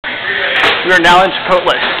We are now in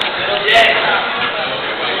Chipotle.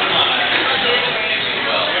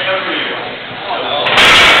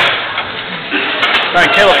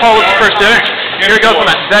 Alright, Caleb Paul with the first dinner. Here he goes on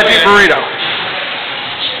that veggie burrito.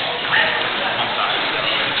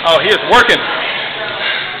 Oh, he is working.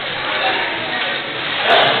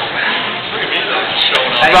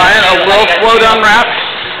 Ryan, a little slow down wrap.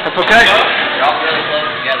 That's okay.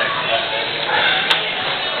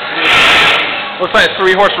 Looks like a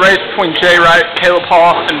 3-horse race between Jay Wright, Caleb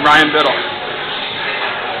Paul, and Ryan Biddle.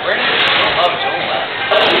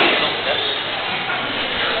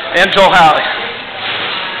 And Joel Halley.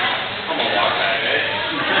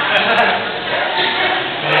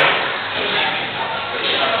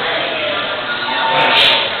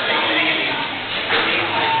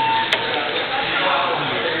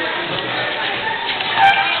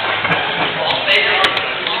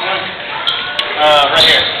 Right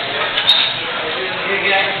here.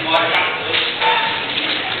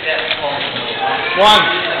 1,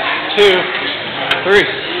 2, 3.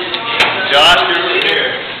 Josh, you're here.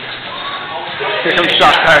 Here comes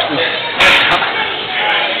Josh Patterson.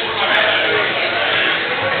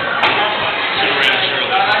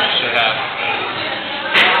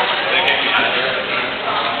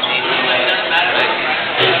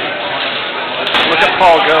 Look at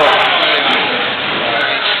Paul go.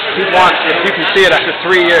 He wants this. You can see it after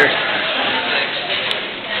 3 years.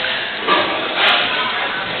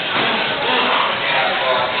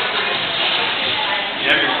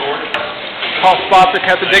 Paul Spotzer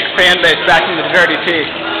kept the big fan base back into the Dirty T,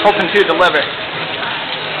 hoping to deliver.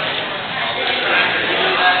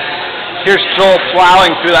 Here's Joel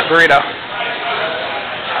plowing through that burrito.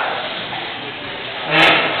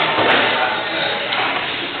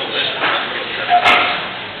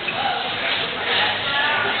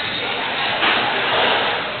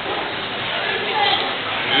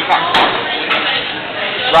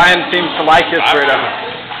 Ryan seems to like his burrito.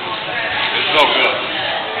 It's so good.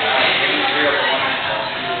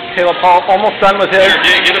 Caleb Paul almost done with his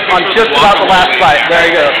on just about the last bite. There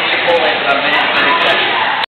he goes.